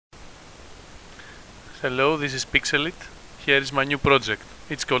Hello, this is Pixelite. Here is my new project.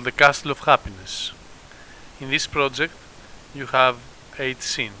 It's called the Castle of Happiness. In this project you have 8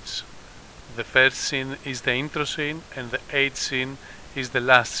 scenes. The first scene is the intro scene and the 8th scene is the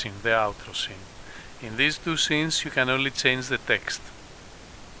last scene, the outro scene. In these two scenes you can only change the text.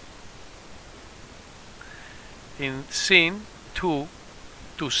 In scene 2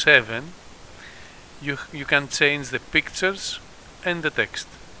 to 7 you can change the pictures and the text.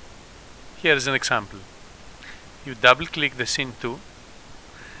 Here is an example. You double click the scene 2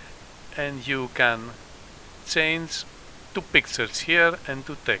 and you can change two pictures here and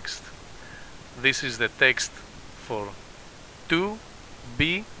two text. This is the text for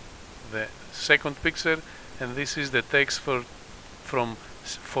 2B, the second picture, and this is the text for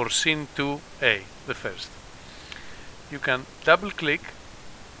scene 2A, the first. You can double click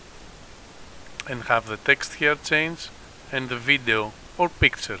and have the text here change and the video or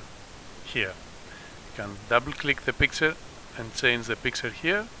picture here. You can double click the picture and change the picture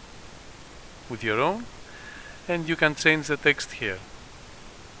here with your own, and you can change the text here.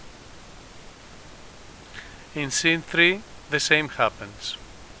 In scene 3 the same happens.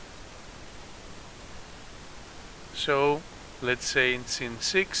 So let's say in scene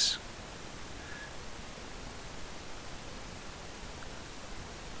 6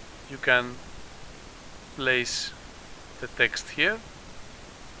 you can place the text here,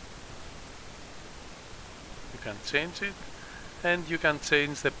 you can change it, and you can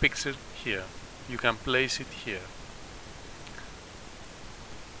change the picture here. You can place it here.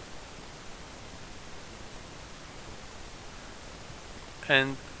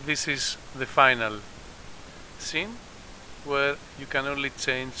 And this is the final scene where you can only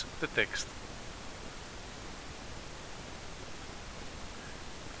change the text.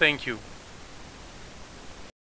 Thank you.